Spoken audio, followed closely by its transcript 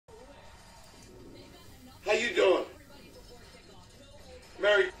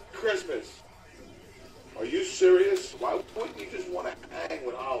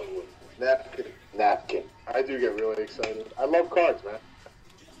really excited. I love cards, man.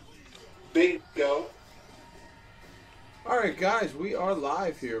 Bingo. Alright guys, we are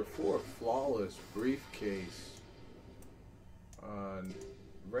live here for Flawless Briefcase.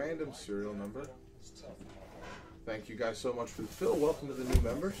 Random serial number. Thank you guys so much for the fill. Welcome to the new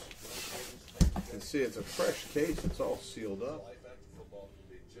members. You can see it's a fresh case. It's all sealed up.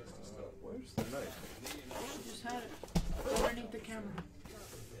 Where's the knife? I just had it underneath the camera.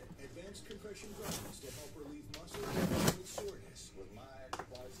 Advanced compression grinders to help relieve muscle and soreness with mild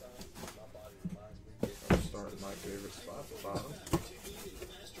lifestyle. My body reminds me. I'm starting my favorite spot, the bottom. Technique to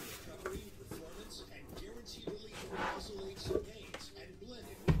master recovery, performance, and guaranteed relief from muscle aches and pains, and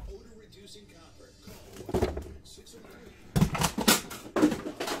blended with odor-reducing copper. Call 603.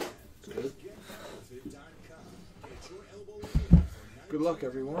 Good. GetHealthy.com. Get your elbow relief for Good luck,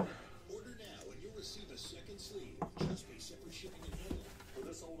 everyone. Order now and you'll receive a second sleeve. Just pay separate shipping and handling. For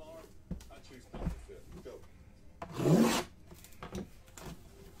this old arm, I choose counterfeit. Go.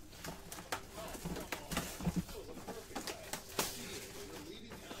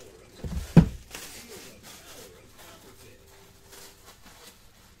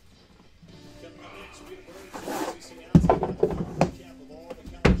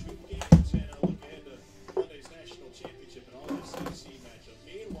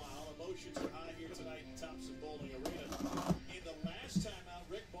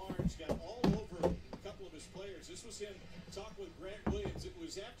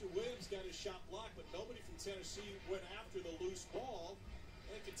 Tennessee went after the loose ball,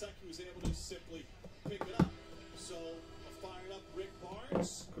 and Kentucky was able to simply pick it up. So, a fired up Rick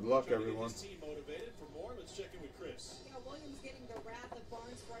Barnes. Good luck, everyone. His team motivated. For more, let's check in with Chris. You know, Williams getting the wrath of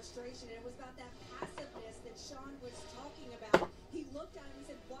Barnes' frustration, and it was about that passiveness that Sean was talking about. He looked at him and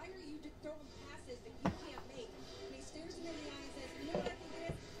said, "Why are you throwing passes that you can't make?" And he stares him in the eye and says, "You know what I think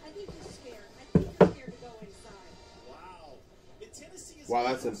it is? I think you're scared. I think you're scared to go inside." Wow. Wow,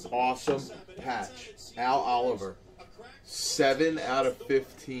 that's an awesome patch. Al Oliver. 7 out of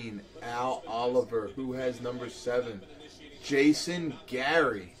 15. Al Oliver, who has number 7. Jason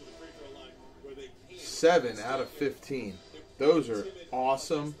Gary. 7 out of 15. Those are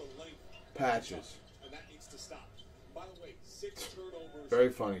awesome patches. Very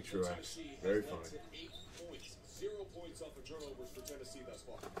funny, Truex. Very funny. 0 points off of turnovers for Tennessee thus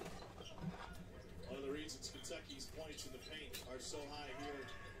far. One of the reasons Kentucky's points in the paint are so high here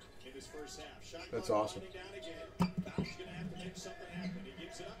in this first half. Shot That's awesome. down again. Bow's going to have to make something happen. He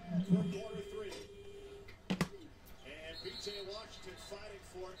gives it up for quarter 3. And P.J. Washington fighting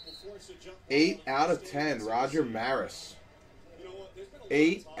for it will force a jump. 8 out of 10, Roger Maris.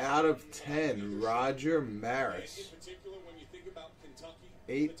 8 out of 10, Roger Maris.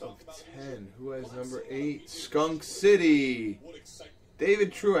 8 of 10. Who has number 8? Skunk City.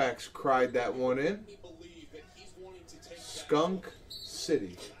 David Truex cried that one in. Skunk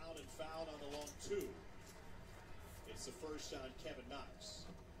City. It's the first on Kevin Knox.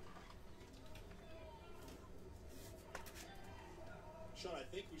 Sean, I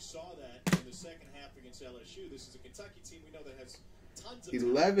think we saw that in the second half against LSU. This is a Kentucky team we know that has tons of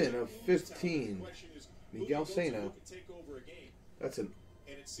 11 of 15. Miguel Sano. That's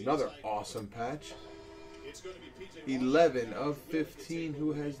another awesome patch. 11 of 15.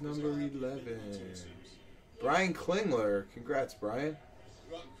 Who has number 11? Brian Klingler. Congrats, Brian.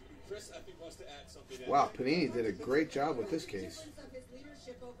 Wow, Panini did a great job with this case.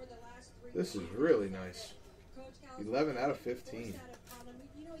 This is really nice. 11 out of 15.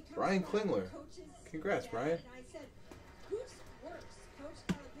 Brian Klingler. Congrats, Brian.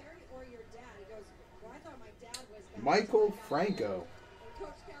 Michael Franco.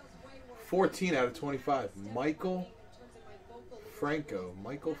 14 out of 25. Michael Franco.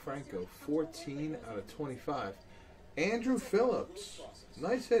 14 out of 25. Andrew Phillips.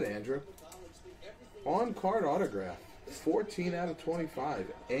 Nice hit, Andrew. On-card autograph. 14 out of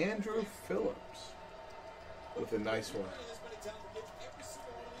 25. Andrew Phillips. With a nice one.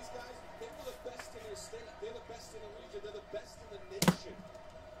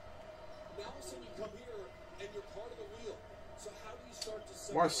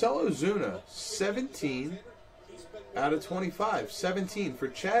 Marcelo Zuna, 17 out of 25. 17 for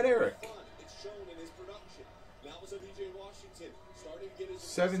Chad Eric.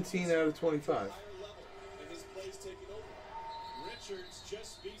 17 out of 25. Richards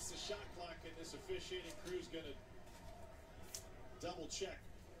just beats the shot clock, and this officiating crew is going to double check.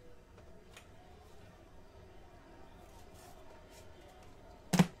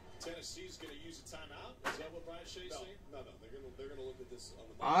 Tennessee's going to use a timeout. Is that what Brian Shea's saying? No. They're going to look at this on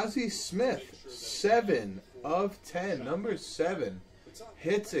the Ozzie Smith, 7 of 10. Number 7.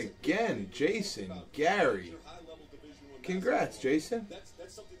 Hits again. Jason Gary. Congrats, Jason.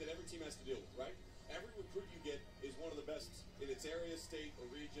 That's something that every team has to deal with, right? Every recruit you get is one of the best in its area, state, or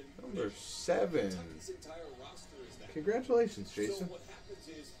region. Number 7. Kentucky's entire roster is that. Congratulations, Jason. So what happens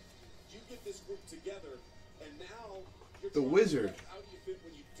is you get this group together, and now you're The trying to Wizard. figure out how do you fit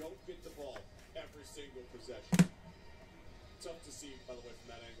when you don't get the ball every single possession. Tough to see, by the way, from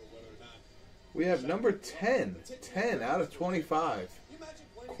that angle, whether or not. We have number 10. 10 out of 25.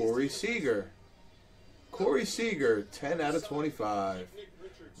 Corey Seager. Corey Seager, 10 out of 25.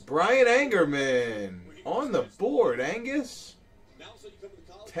 Brian Angerman on the board. Angus,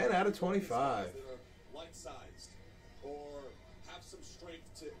 10 out of 25. Light-sized or have some strength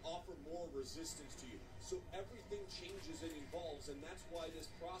to offer more resistance to you. So everything changes and evolves, and that's why this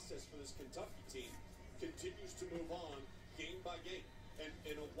process for this Kentucky team continues to move on game by game.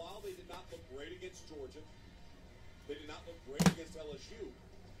 And while they did not look great against Georgia, they did not look great against LSU,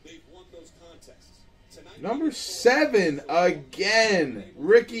 they've won those contests. Tonight, Number 7 again.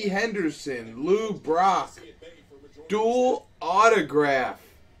 Ricky Henderson, Lou Brock. Dual autograph.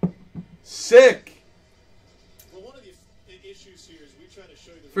 Sick. well, one of the issues here is we try to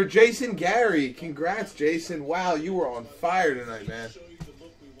show you the For Jason Gary. Congrats, Jason. Wow, you were on fire tonight, man. show you the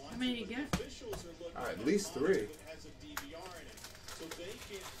look we want. How many you get? Officials are looking All right, at least 3. that has a DVR in it, so they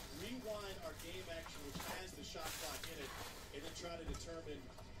can rewind our game action, which has the shot clock in it, and then try to determine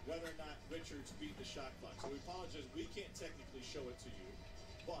whether or not Richards beat the shot clock. So we apologize, we can't technically show it to you,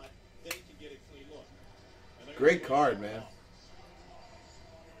 but they can get a clean look. And they're Great gonna card, get man.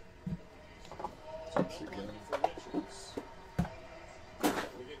 So no lucky for Richards. Again,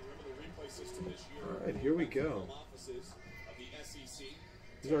 remember the replay system this year. All right, here we go. Offices of the SEC.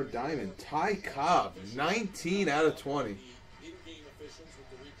 Here's our diamond. Ty Cobb, 19 out of 20. In-game officials with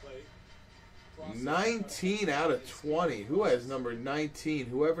the replay process. 19 out of 20. Who has number 19?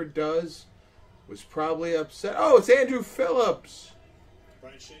 Whoever does was probably upset. Oh, it's Andrew Phillips.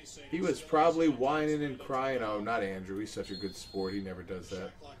 Brian Shea saying He was probably whining and crying. Oh, not Andrew. He's such a good sport. He never does that.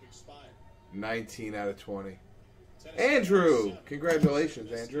 shot clock expired. 19 out of 20. Tennessee Andrew.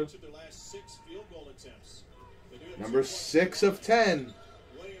 Congratulations, Andrew. Each of their last 6 field goal attempts. They do have Number 2 6 of 10.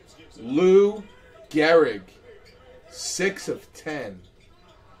 Williams gives it Lou Gehrig. 6 of 10.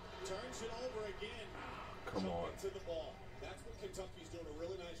 turns it over again. Come on. To the ball. That's what Kentucky's doing a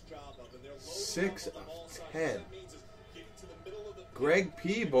really nice job of, and they're loading 6 up on of the ball side. 10. What that means is getting to the middle of the Greg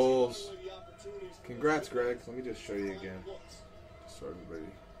Peebles. field, the opportunities for Congrats, those Greg. Let me just show you looks. again. So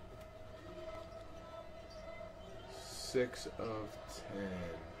everybody. 6 of 10.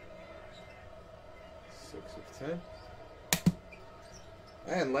 6 of 10.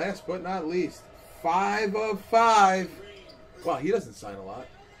 And last but not least, 5 of 5. Wow, he doesn't sign a lot.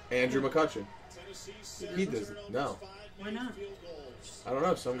 Andrew McCutchen. He doesn't. No. Why not? I don't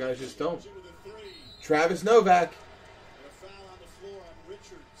know. Some guys just don't. Travis Novak.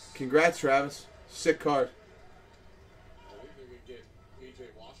 Congrats, Travis. Sick card. I think they would get P.J.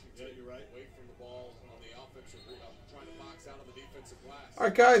 Washington away from the ball on the offensive trying to box out of the defensive glass. All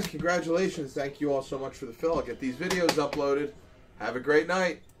right, guys. Congratulations. Thank you all so much for the fill. I'll get these videos uploaded. Have a great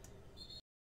night.